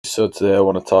So today I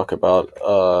want to talk about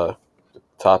the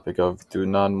topic of do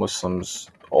non-Muslims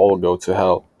all go to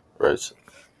hell? Right, it's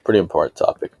a pretty important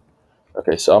topic.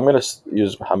 Okay, so I'm going to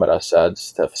use Muhammad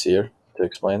Asad's tafsir to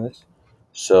explain this.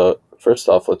 So first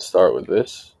off, let's start with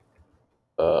this.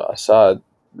 Asad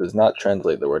does not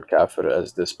translate the word kafir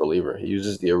as disbeliever. He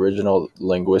uses the original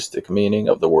linguistic meaning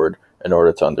of the word in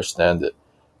order to understand it.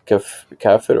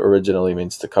 Kafir originally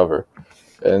means to cover.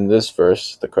 In this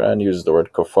verse, the Quran uses the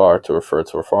word kafar to refer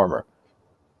to a farmer.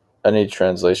 Any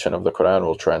translation of the Quran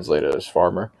will translate it as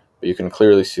farmer, but you can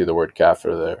clearly see the word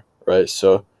kafir there, right?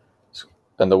 So,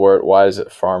 and the word, why is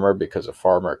it farmer? Because a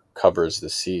farmer covers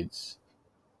the seeds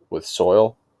with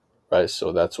soil, right?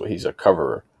 So that's what he's a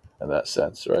coverer in that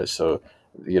sense, right? So,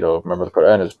 remember the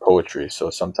Quran is poetry,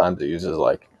 so sometimes it uses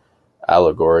like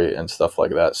allegory and stuff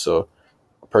like that. So,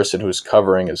 a person who's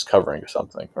covering is covering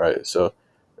something, right? So,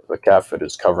 the kafir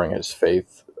is covering his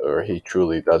faith, or he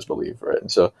truly does believe, right?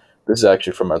 And so this is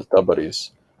actually from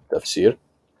Al-Tabari's tafsir.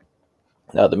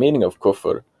 Now, the meaning of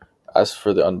kufr, as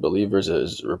for the unbelievers,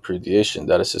 is repudiation.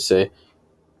 That is to say,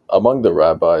 among the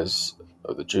rabbis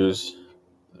of the Jews,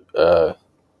 uh,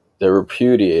 they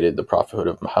repudiated the prophethood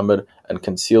of Muhammad and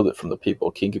concealed it from the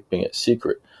people, keeping it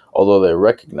secret, although they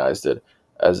recognized it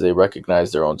as they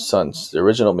recognized their own sons. The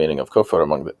original meaning of kufr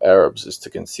among the Arabs is to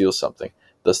conceal something.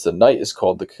 Thus, the night is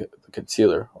called the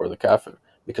concealer, or the kafir,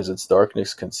 because its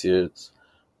darkness conceals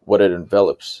what it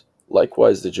envelops.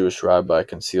 Likewise, the Jewish rabbi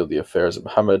concealed the affairs of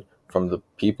Muhammad from the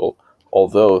people,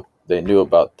 although they knew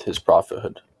about his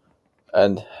prophethood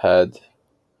and had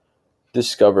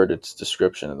discovered its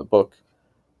description in the book.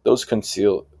 Those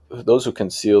who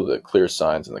conceal the clear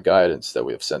signs and the guidance that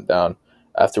we have sent down,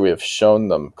 after we have shown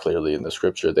them clearly in the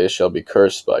scripture, they shall be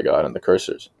cursed by God and the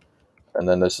cursers. And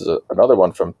then this is another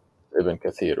one from Ibn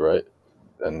Kathir, right?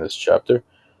 In this chapter,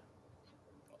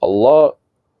 Allah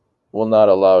will not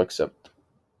allow except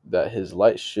that his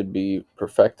light should be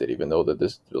perfected, even though the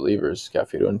disbelievers,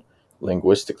 kafirun,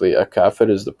 linguistically, a kafir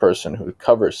is the person who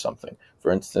covers something.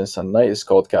 For instance, a night is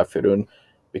called kafirun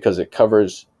because it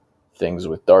covers things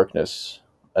with darkness,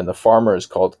 and the farmer is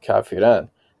called kafiran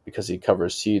because he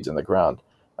covers seeds in the ground.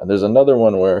 And there's another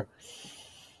one where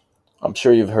I'm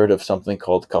sure you've heard of something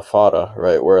called kafara,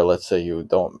 right? Where let's say you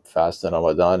don't fast in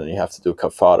Ramadan and you have to do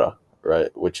kafara,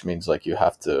 right? Which means like you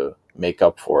have to make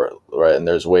up for it, right? And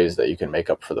there's ways that you can make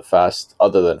up for the fast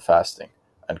other than fasting.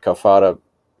 And kafara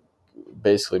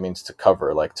basically means to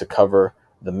cover, like to cover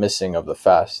the missing of the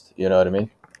fast. You know what I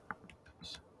mean?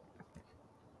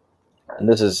 And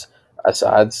this is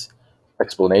Asad's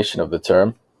explanation of the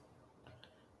term.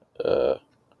 Uh,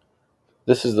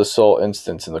 this is the sole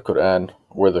instance in the Quran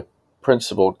where the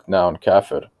principal noun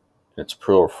kafir, in its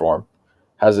plural form,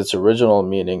 has its original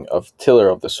meaning of tiller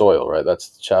of the soil, right?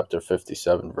 That's chapter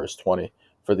 57, verse 20.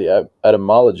 For the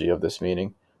etymology of this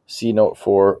meaning, see note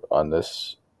 4 on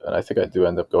this, and I think I do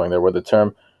end up going there, where the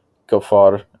term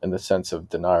kafar, in the sense of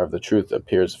denier of the truth,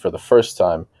 appears for the first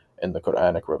time in the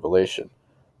Quranic revelation.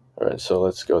 All right, so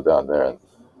let's go down there.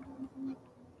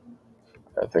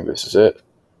 I think this is it.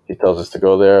 He tells us to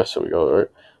go there, so we go there.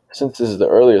 Since this is the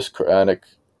earliest Quranic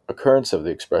occurrence of the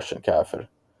expression kafir,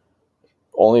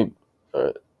 only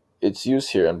its use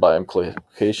here and by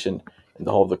implication in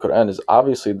the whole of the Quran is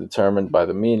obviously determined by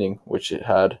the meaning which it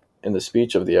had in the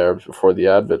speech of the Arabs before the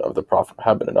advent of the Prophet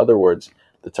Muhammad. In other words,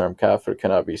 the term kafir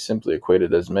cannot be simply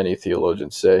equated, as many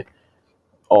theologians say,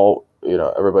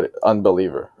 everybody,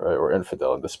 unbeliever, right, or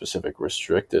infidel in the specific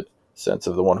restricted sense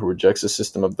of the one who rejects the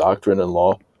system of doctrine and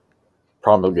law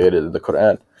promulgated in the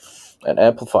Quran and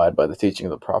amplified by the teaching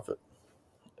of the Prophet.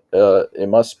 It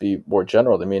must be more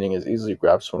general. The meaning is easily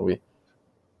grasped when we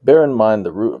bear in mind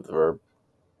the root of the verb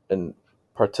in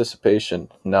participation,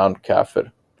 noun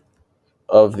kafir,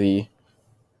 of the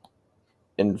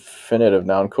infinitive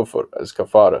noun kufur, as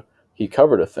kafara. He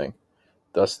covered a thing.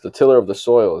 Thus, the tiller of the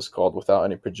soil is called, without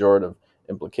any pejorative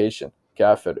implication,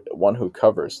 kafir, one who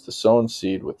covers the sown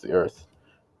seed with the earth.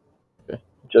 Okay?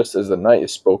 Just as the night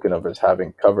is spoken of as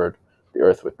having covered the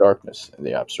earth with darkness in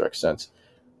the abstract sense.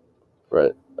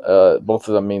 Right? Both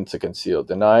of them mean to conceal.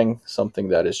 Denying something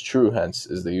that is true, hence,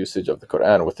 is the usage of the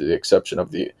Quran, with the exception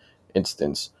of the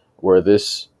instance where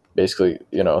this basically,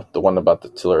 the one about the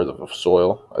tiller of the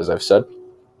soil, as I've said.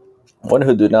 One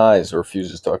who denies or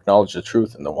refuses to acknowledge the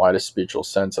truth in the widest spiritual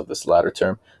sense of this latter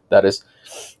term, that is,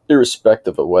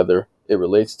 irrespective of whether it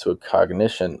relates to a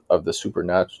cognition of the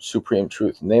supreme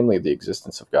truth, namely the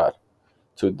existence of God,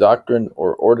 to a doctrine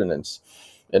or ordinance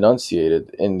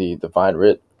enunciated in the divine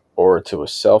writ, or to a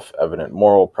self-evident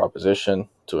moral proposition,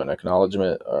 to an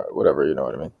acknowledgement, or whatever, you know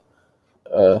what I mean.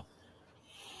 Uh,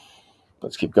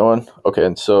 Let's keep going. Okay,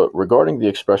 and so regarding the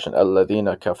expression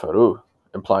 "alladina kafaru,"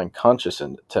 implying conscious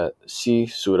intent, see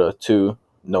Surah 2,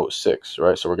 Note 6,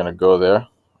 right? So we're going to go there.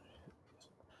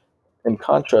 In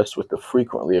contrast with the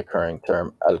frequently occurring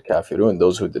term al-kafirun,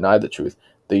 those who deny the truth,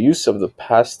 the use of the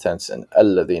past tense in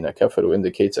alladina kafaru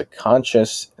indicates a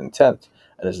conscious intent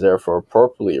and is therefore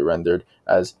appropriately rendered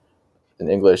as, in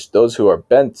English, those who are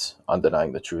bent on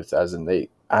denying the truth, as in they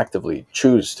actively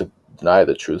choose to deny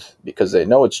the truth because they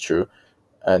know it's true.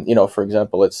 And, for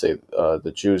example, let's say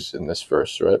the Jews in this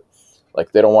verse, right?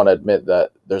 Like they don't want to admit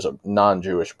that there's a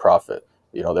non-Jewish prophet.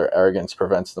 Their arrogance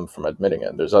prevents them from admitting it.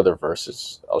 And there's other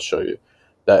verses I'll show you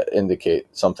that indicate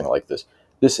something like this.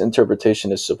 This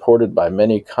interpretation is supported by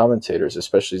many commentators,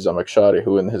 especially Zamakhshari,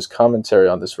 who in his commentary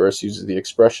on this verse uses the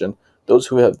expression, those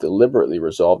who have deliberately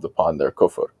resolved upon their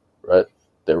kufr, right?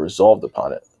 They resolved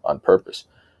upon it on purpose.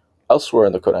 Elsewhere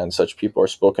in the Quran, such people are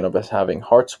spoken of as having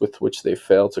hearts with which they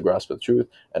fail to grasp the truth,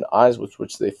 and eyes with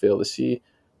which they fail to see,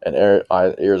 and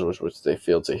ears with which they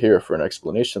fail to hear. For an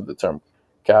explanation of the term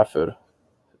kafir,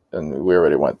 and we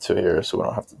already went to here, so we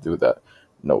don't have to do that.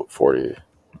 Note 40.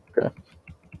 Okay.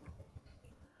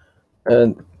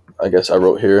 And I guess I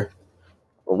wrote here,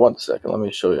 well, 1 second, let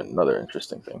me show you another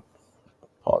interesting thing.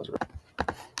 Pause.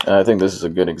 And I think this is a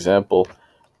good example.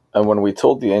 And when we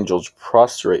told the angels,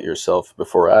 prostrate yourself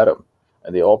before Adam,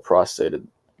 and they all prostrated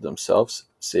themselves,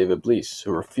 save Iblis,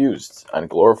 who refused and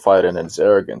glorified in his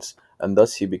arrogance, and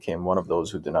thus he became one of those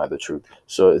who deny the truth.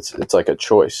 So it's like a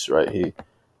choice, right?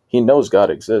 He knows God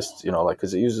exists,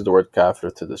 because it uses the word kafir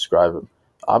to describe him.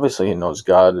 Obviously, he knows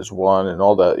God is one and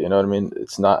all that, you know what I mean?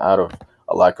 It's not out of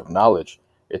a lack of knowledge.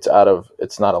 It's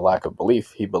not a lack of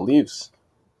belief. He believes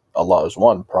Allah is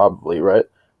one, probably, right?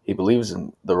 He believes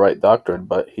in the right doctrine,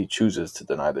 but he chooses to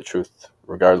deny the truth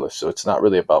regardless. So it's not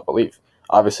really about belief.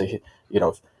 Obviously,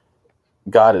 if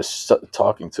God is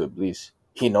talking to Iblis,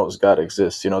 he knows God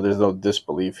exists. There's no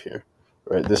disbelief here,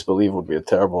 right? Disbelief would be a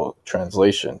terrible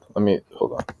translation. Let me,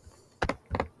 hold on.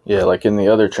 Yeah, like in the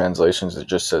other translations, it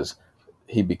just says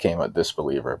he became a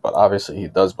disbeliever, but obviously he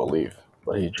does believe,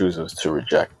 but he chooses to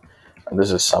reject. And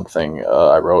this is something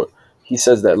I wrote. He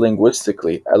says that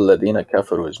linguistically, alladina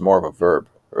kafaru is more of a verb,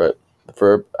 right? The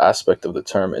verb aspect of the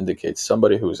term indicates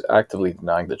somebody who is actively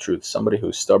denying the truth, somebody who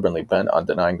is stubbornly bent on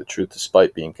denying the truth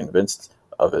despite being convinced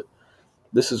of it.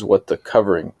 This is what the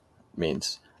covering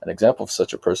means. An example of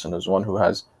such a person is one who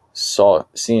has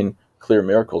seen clear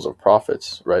miracles of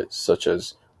prophets, right, such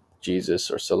as Jesus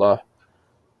or Salah,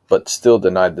 but still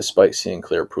denied despite seeing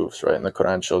clear proofs, right? And the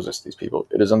Quran shows us these people.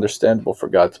 It is understandable for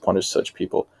God to punish such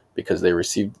people because they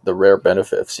received the rare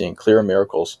benefit of seeing clear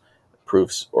miracles,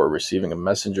 proofs, or receiving a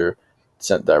messenger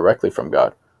sent directly from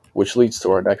God, which leads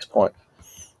to our next point.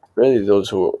 Really, those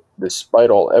who, despite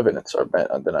all evidence, are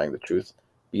bent on denying the truth,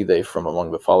 be they from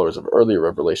among the followers of earlier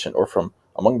revelation or from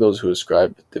among those who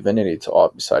ascribe divinity to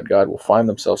aught beside God, will find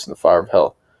themselves in the fire of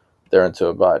hell, therein to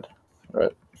abide,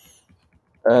 right?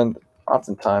 And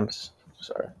oftentimes,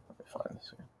 sorry, let me find this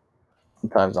here.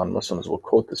 Sometimes non-Muslims will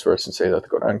quote this verse and say that the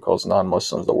Quran calls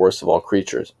non-Muslims the worst of all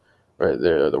creatures, right?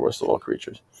 They're the worst of all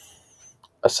creatures.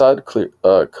 Asad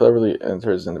cleverly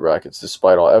enters in the brackets,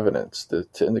 despite all evidence,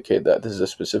 to indicate that this is a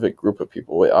specific group of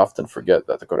people. We often forget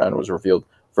that the Quran was revealed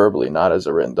verbally, not as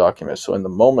a written document. So in the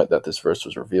moment that this verse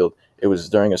was revealed, it was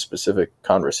during a specific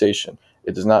conversation.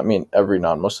 It does not mean every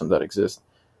non-Muslim that exists.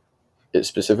 It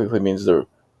specifically means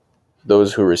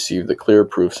those who receive the clear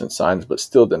proofs and signs but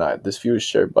still deny it. This view is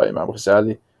shared by Imam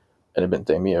Ghazali and Ibn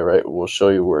Taymiyyah, right? We'll show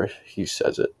you where he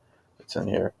says it. It's in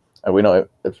here. And we know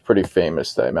it's pretty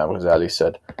famous that Imam Ghazali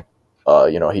said,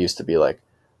 he used to be like,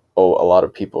 oh, a lot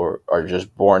of people are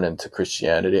just born into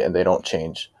Christianity and they don't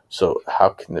change. So how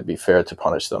can it be fair to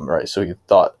punish them, right? So he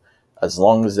thought as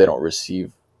long as they don't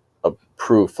receive a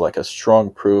proof, like a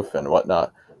strong proof and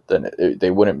whatnot, then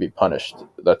they wouldn't be punished.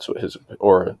 That's what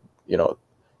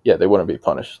they wouldn't be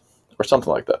punished or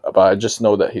something like that. But I just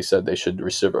know that he said they should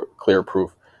receive a clear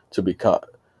proof to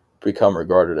become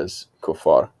regarded as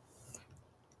kuffar.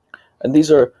 And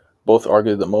these are both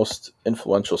arguably the most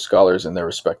influential scholars in their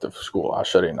respective school,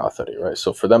 Ashari and Athari, right?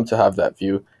 So for them to have that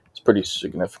view is pretty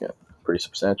significant, pretty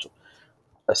substantial.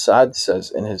 Asad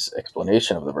says in his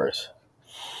explanation of the verse,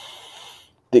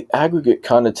 the aggregate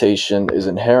connotation is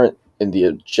inherent in the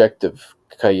adjective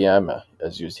qayyama,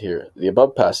 as used here. The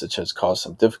above passage has caused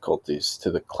some difficulties to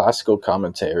the classical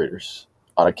commentators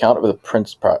on account of the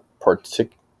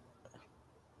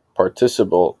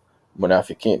participle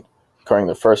munafiqin occurring in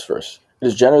the first verse. It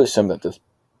is generally assumed that this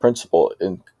principle,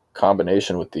 in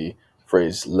combination with the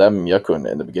phrase lem yakun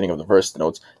in the beginning of the verse,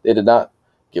 denotes they did not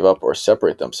give up or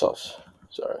separate themselves.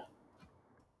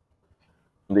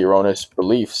 The erroneous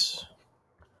beliefs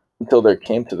until there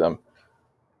came to them.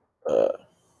 Sorry,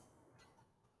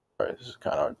 this is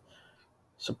kind of hard.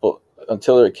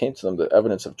 Until there came to them the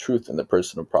evidence of truth in the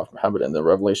person of Prophet Muhammad and the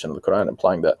revelation of the Quran,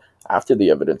 implying that after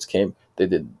the evidence came, they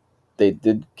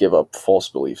did give up false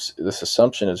beliefs. This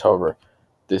assumption is, however,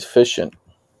 deficient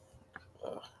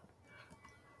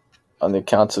on the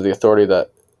accounts of the authority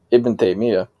that Ibn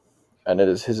Taymiyyah, and it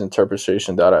is his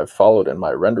interpretation that I have followed in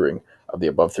my rendering of the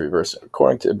above three verses.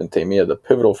 According to Ibn Taymiyyah, the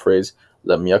pivotal phrase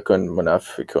 "lam yakun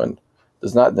munafiqun"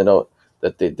 does not denote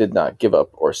that they did not give up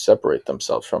or separate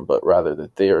themselves from, but rather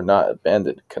that they are not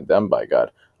abandoned, condemned by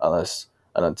God, unless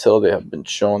and until they have been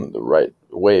shown the right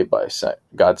way by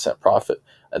God-sent prophet,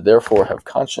 and therefore have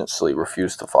consciously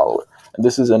refused to follow it. And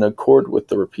this is in accord with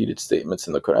the repeated statements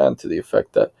in the Quran to the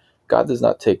effect that God does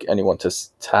not take anyone to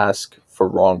task for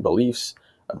wrong beliefs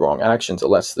and wrong actions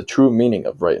unless the true meaning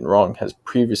of right and wrong has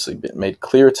previously been made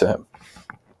clear to him.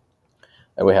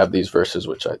 And we have these verses,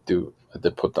 which I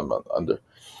did put them under.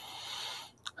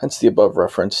 Hence, the above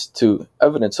reference to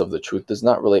evidence of the truth does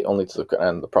not relate only to the Quran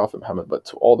and the Prophet Muhammad, but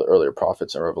to all the earlier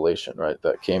prophets and revelation, right,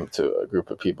 that came to a group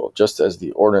of people, just as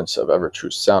the ordinance of ever-true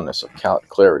soundness of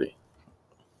clarity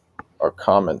are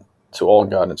common to all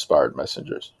God-inspired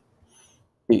messengers.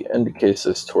 He indicates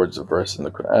this towards a verse in the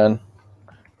Quran,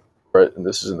 right, and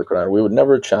this is in the Quran: we would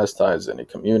never chastise any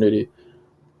community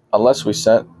unless we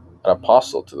sent an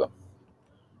apostle to them.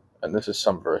 And this is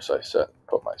some verse I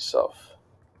put myself.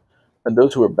 And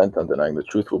those who are bent on denying the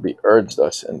truth will be urged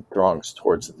thus in throngs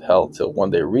towards hell, till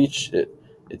when they reach it,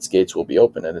 its gates will be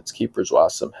open, and its keepers will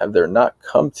ask them, have there not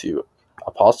come to you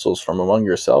apostles from among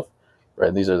yourself?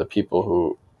 Right? These are the people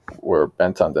who were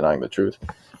bent on denying the truth,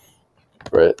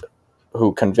 right?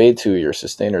 Who conveyed to your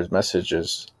sustainers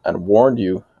messages and warned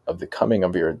you of the coming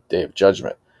of your day of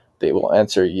judgment. They will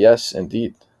answer, yes,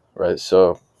 indeed, right?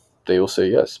 So they will say,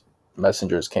 yes,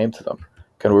 messengers came to them.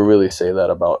 Can we really say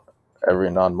that about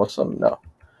every non-Muslim? No.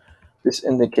 This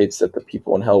indicates that the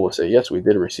people in hell will say, yes, we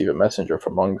did receive a messenger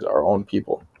from amongst our own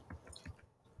people.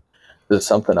 This is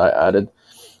something I added.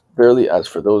 Verily, as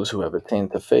for those who have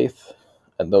attained to faith,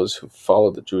 and those who follow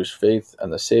the Jewish faith,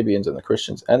 and the Sabians, and the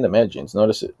Christians, and the Magians,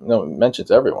 notice it mentions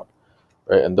everyone,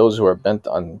 right? And those who are bent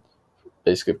on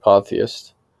basically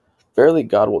polytheists, verily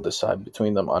God will decide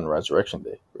between them on resurrection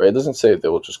day, right? It doesn't say they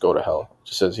will just go to hell. It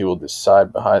just says he will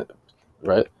decide behind it,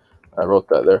 right? I wrote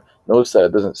that there. Notice that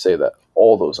it doesn't say that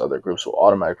all those other groups will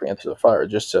automatically enter the fire. It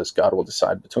just says God will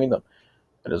decide between them.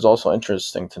 It is also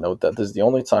interesting to note that this is the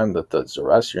only time that the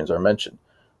Zoroastrians are mentioned,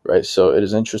 right? So it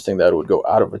is interesting that it would go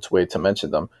out of its way to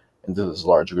mention them into this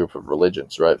large group of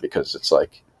religions, right? Because it's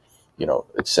like,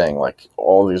 it's saying like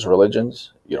all these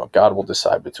religions, God will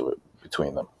decide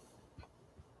between them.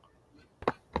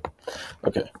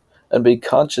 Okay. And be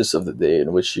conscious of the day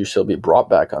in which you shall be brought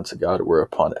back unto God,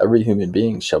 whereupon every human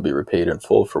being shall be repaid in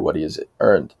full for what he has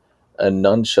earned, and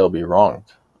none shall be wronged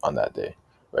on that day.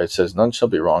 Right? It says none shall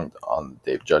be wronged on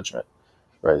the day of judgment.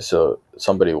 Right? So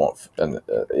somebody won't, and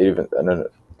then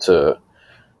to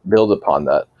build upon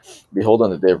that, behold, on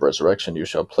the day of resurrection you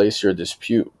shall place your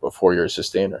dispute before your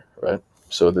sustainer. Right?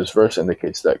 So this verse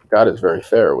indicates that God is very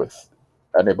fair with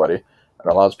anybody,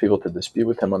 and allows people to dispute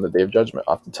with him on the day of judgment.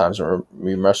 Oftentimes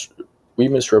we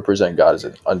misrepresent God as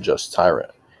an unjust tyrant,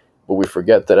 but we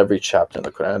forget that every chapter in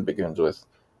the Quran begins with,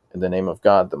 in the name of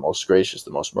God, the most gracious,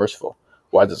 the most merciful.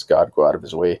 Why does God go out of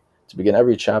his way to begin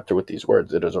every chapter with these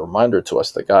words? It is a reminder to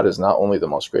us that God is not only the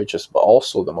most gracious, but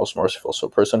also the most merciful. So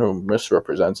a person who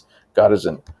misrepresents God as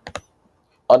an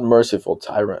unmerciful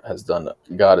tyrant has done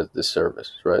God a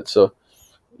disservice, right? So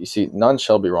you see, none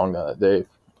shall be wronged on that day,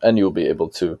 and you will be able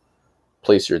to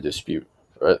place your dispute,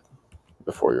 right,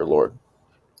 before your Lord.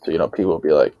 So, people will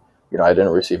be like, I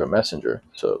didn't receive a messenger,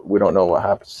 so we don't know what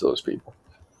happens to those people.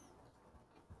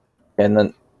 And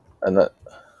then, 1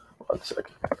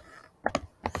 second.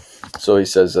 So he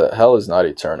says that hell is not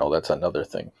eternal. That's another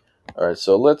thing. All right,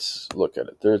 so let's look at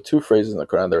it. There are two phrases in the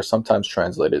Quran that are sometimes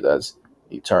translated as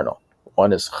eternal.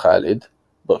 One is Khalid,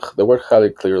 but the word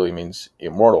Khalid clearly means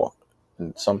immortal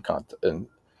in some context, and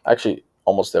actually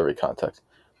almost every context.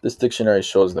 This dictionary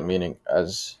shows the meaning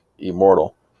as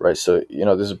immortal, right? So,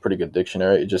 this is a pretty good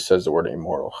dictionary. It just says the word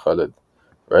immortal, Khalid,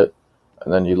 right?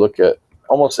 And then you look at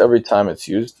almost every time it's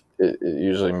used, it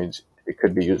usually means it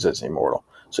could be used as immortal.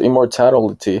 So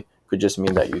immortality could just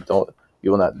mean that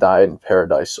you will not die in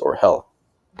paradise or hell.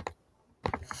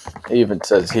 It even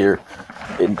says here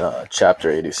in chapter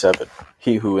 87,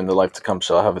 he who in the life to come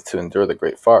shall have to endure the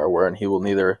great fire, wherein he will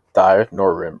neither die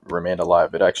nor remain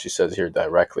alive. It actually says here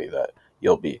directly that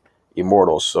you'll be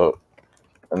immortal. So,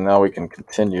 and now we can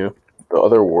continue the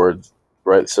other words,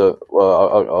 right? So,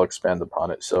 well, I'll expand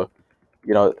upon it. So,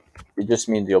 you know, it just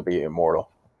means you'll be immortal,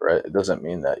 right? It doesn't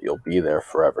mean that you'll be there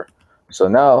forever. So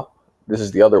now this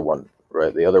is the other one,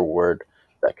 right? The other word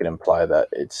that can imply that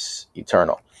it's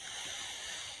eternal.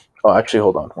 Oh, actually,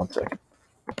 hold on one second.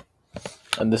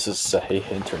 And this is Sahih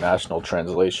International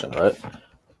Translation, right?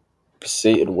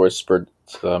 Satan whispered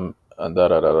to them, and da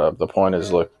da da da. The point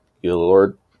is, look, your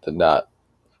Lord did not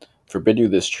forbid you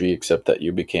this tree except that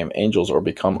you became angels or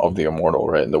become of the immortal,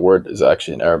 right? And the word is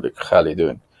actually in Arabic,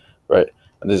 khalidun, right?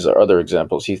 And these are other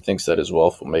examples. He thinks that his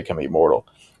wealth will make him immortal.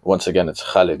 Once again, it's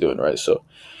khalidun, right? So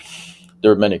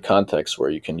there are many contexts where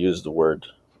you can use the word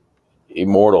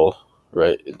immortal,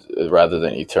 right, rather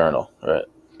than eternal, right?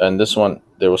 And this one,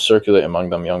 they will circulate among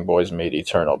them young boys made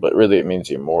eternal, but really it means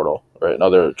immortal, right?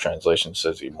 Another translation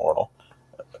says immortal.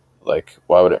 Like,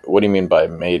 why would it, what do you mean by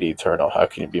made eternal? How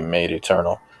can you be made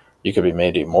eternal? You could be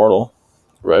made immortal,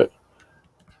 right?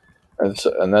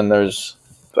 And then there's,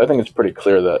 I think it's pretty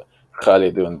clear that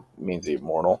Khalidun means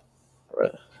immortal,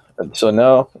 right? And so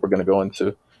now we're going to go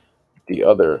into the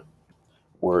other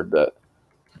word that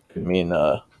could mean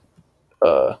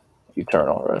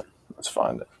eternal, right? Let's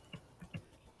find it.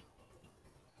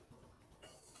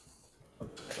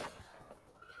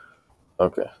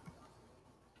 Okay,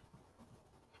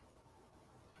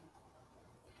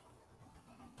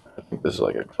 I think this is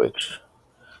like a glitch.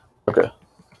 Okay,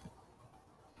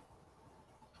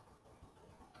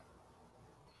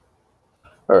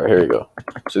 all right, here you go.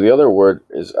 So the other word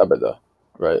is abada,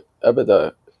 right?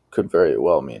 Abada could very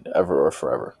well mean ever or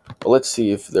forever. But let's see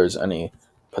if there's any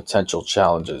potential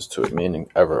challenges to it meaning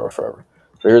ever or forever.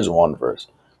 So here's one verse.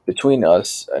 Between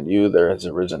us and you there has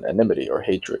arisen enmity or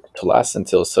hatred to last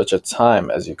until such a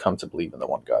time as you come to believe in the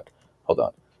one God. Hold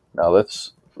on. Now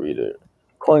let's read it.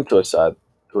 According to Asad,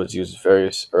 who has used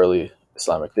various early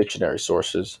Islamic dictionary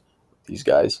sources, these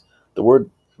guys, the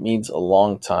word means a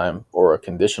long time or a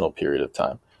conditional period of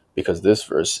time because this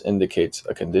verse indicates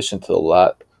a condition to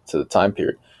the time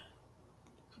period.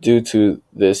 Due to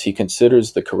this, he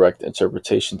considers the correct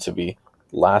interpretation to be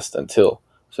last until.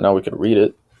 So now we can read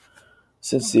it.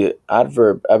 Since the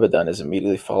adverb abadan is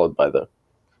immediately followed by the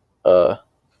uh,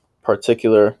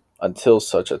 particular until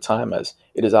such a time as,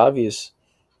 it is obvious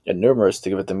and numerous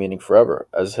to give it the meaning forever,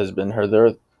 as has been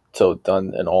hitherto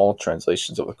done in all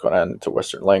translations of the Quran into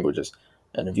Western languages.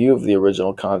 And in view of the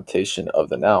original connotation of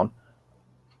the noun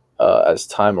as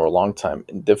time or long time,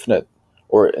 indefinite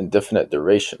or indefinite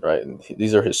duration, right? And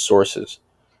these are his sources.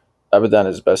 Abadan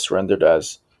is best rendered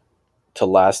as to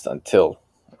last until,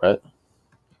 right?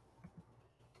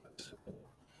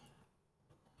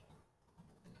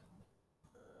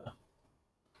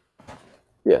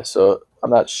 Yeah, so I'm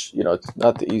not, it's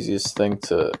not the easiest thing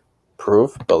to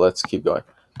prove, but let's keep going.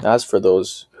 As for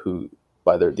those who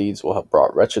by their deeds will have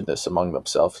brought wretchedness among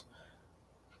themselves,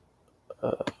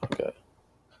 okay,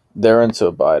 therein to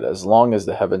abide as long as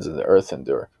the heavens and the earth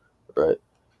endure, right?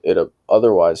 It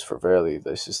otherwise, for verily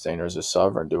the sustainer is a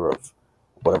sovereign doer of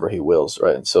whatever he wills,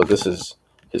 right? And so this is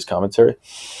his commentary.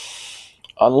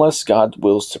 Unless God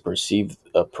wills to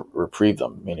reprieve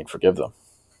them, meaning forgive them,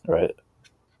 right?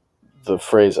 The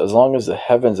phrase "as long as the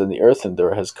heavens and the earth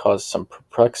endure" has caused some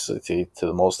perplexity to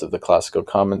the most of the classical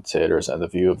commentators and the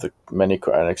view of the many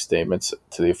Quranic statements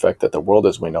to the effect that the world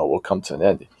as we know will come to an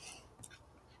end.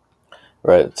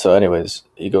 Right. So, anyways,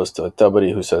 he goes to a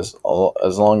Tabari who says,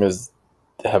 as long as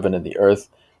the heaven and the earth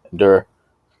endure,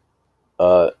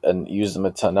 and use them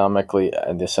metonymically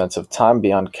in the sense of time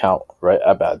beyond count, right?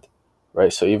 Abad,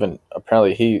 right? So even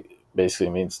apparently he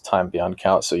basically means time beyond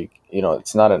count. So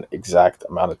it's not an exact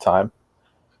amount of time,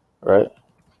 right?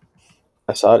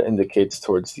 Asad indicates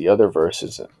towards the other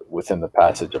verses within the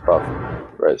passage above,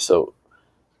 right? So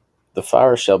the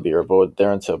fire shall be your abode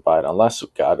therein to abide unless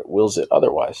God wills it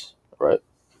otherwise, right?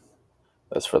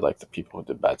 That's for like the people who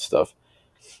did bad stuff.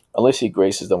 Unless he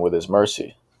graces them with his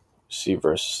mercy. See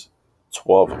verse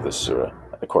 12 of this surah,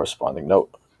 the corresponding note.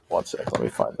 One sec, let me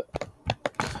find it.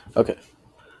 Okay.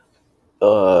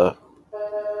 Uh,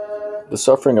 the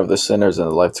suffering of the sinners in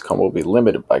the life to come will be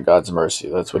limited by God's mercy.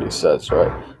 That's what he says,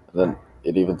 right? And then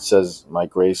it even says, my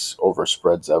grace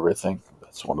overspreads everything.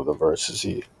 That's one of the verses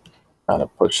he kind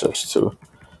of pushed us to.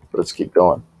 Let's keep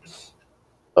going.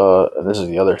 And this is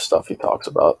the other stuff he talks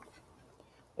about.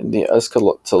 In the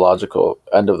eschatological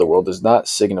end of the world does not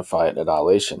signify an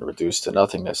annihilation reduced to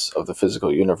nothingness of the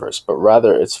physical universe, but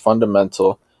rather its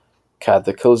fundamental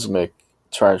cataclysmic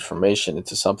transformation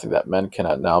into something that men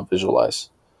cannot now visualize.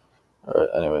 All right,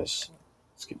 anyways,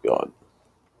 let's keep going.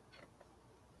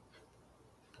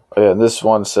 Oh yeah, and this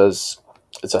one says,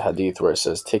 it's a hadith where it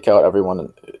says, take out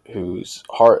everyone whose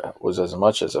heart was as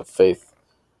much as a faith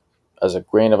as a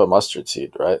grain of a mustard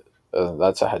seed, right?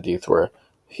 That's a hadith where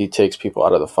he takes people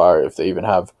out of the fire if they even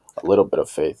have a little bit of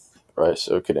faith, right?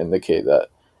 So it could indicate that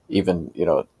even,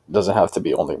 it doesn't have to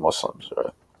be only Muslims,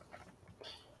 right?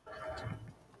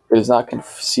 It is not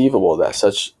conceivable that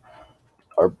such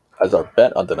are as are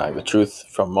bent on denying the truth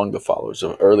from among the followers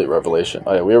of early revelation.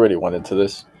 Oh yeah, we already went into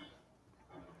this,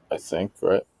 I think,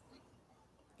 right?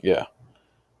 Yeah.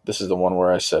 This is the one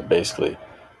where I said basically,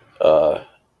 uh,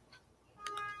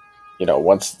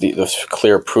 once the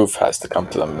clear proof has to come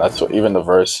to them. That's what even the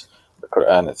verse, the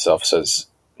Quran itself says.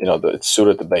 It's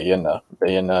Surah the Bayyina.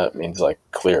 Bayyina means like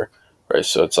clear, right?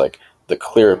 So it's like the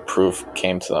clear proof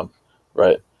came to them,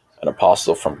 right? An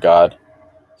apostle from God.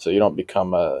 So you don't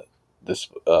become this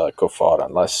kuffar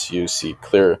unless you see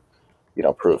clear,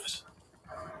 proofs.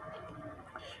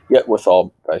 Yet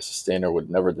withal, thy sustainer would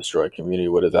never destroy a community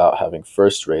without having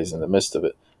first raised in the midst of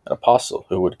it an apostle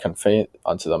who would convey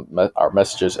unto them our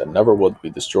messages, and never would we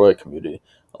destroy a community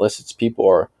unless its people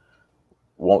are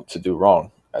wont to do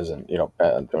wrong, as in,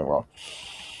 doing wrong.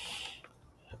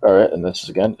 All right, and this is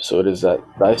again, so it is that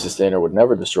thy sustainer would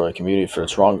never destroy a community for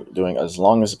its wrongdoing as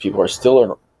long as the people are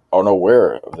still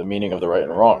unaware of the meaning of the right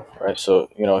and wrong, right? So,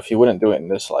 if he wouldn't do it in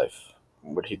this life,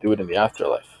 would he do it in the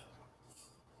afterlife?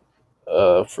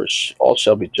 All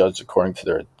shall be judged according to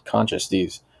their conscious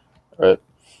deeds, right?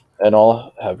 And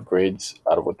all have grades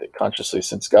out of what they consciously,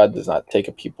 since God does not take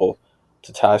a people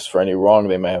to task for any wrong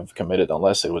they may have committed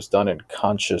unless it was done in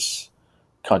conscious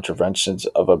contraventions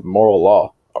of a moral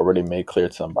law already made clear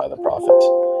to them by the prophets.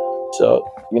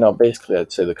 So, basically,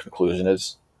 I'd say the conclusion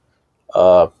is,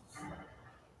 uh,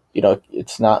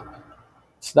 it's not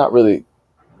really,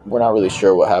 we're not really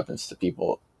sure what happens to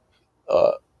people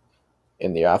uh,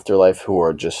 in the afterlife who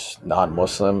are just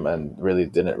non-Muslim and really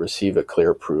didn't receive a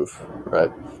clear proof,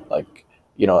 right? Like,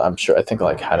 I'm sure, I think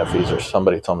like Hanafis, or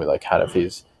somebody told me like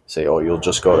Hanafis say, oh, you'll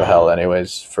just go to hell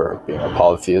anyways for being a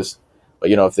polytheist.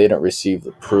 But, if they didn't receive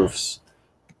the proofs,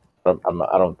 I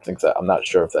don't think that, I'm not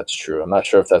sure if that's true. I'm not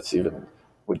sure if that's even,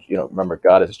 remember,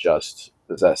 God is just.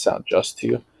 Does that sound just to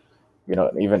you?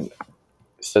 And even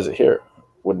it says it here,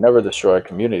 would never destroy a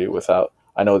community without.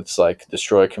 I know it's like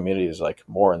destroy a community is like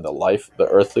more in the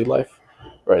earthly life,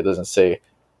 right? It doesn't say,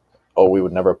 oh, we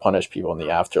would never punish people in the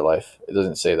afterlife. It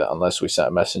doesn't say that unless we sent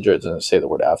a messenger. It doesn't say the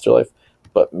word afterlife,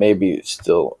 but maybe it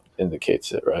still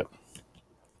indicates it, right?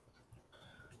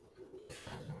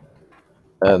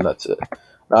 And that's it.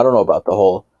 Now, I don't know about the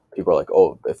whole people are like,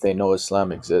 oh, if they know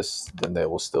Islam exists, then they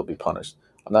will still be punished.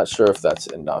 I'm not sure if that's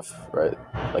enough, right?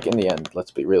 Like in the end,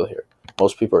 let's be real here.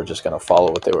 Most people are just going to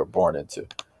follow what they were born into,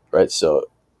 right? So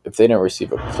if they didn't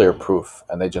receive a clear proof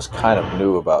and they just kind of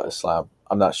knew about Islam,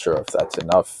 I'm not sure if that's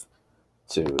enough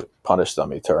to punish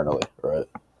them eternally, right?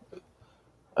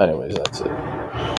 Anyways, that's it.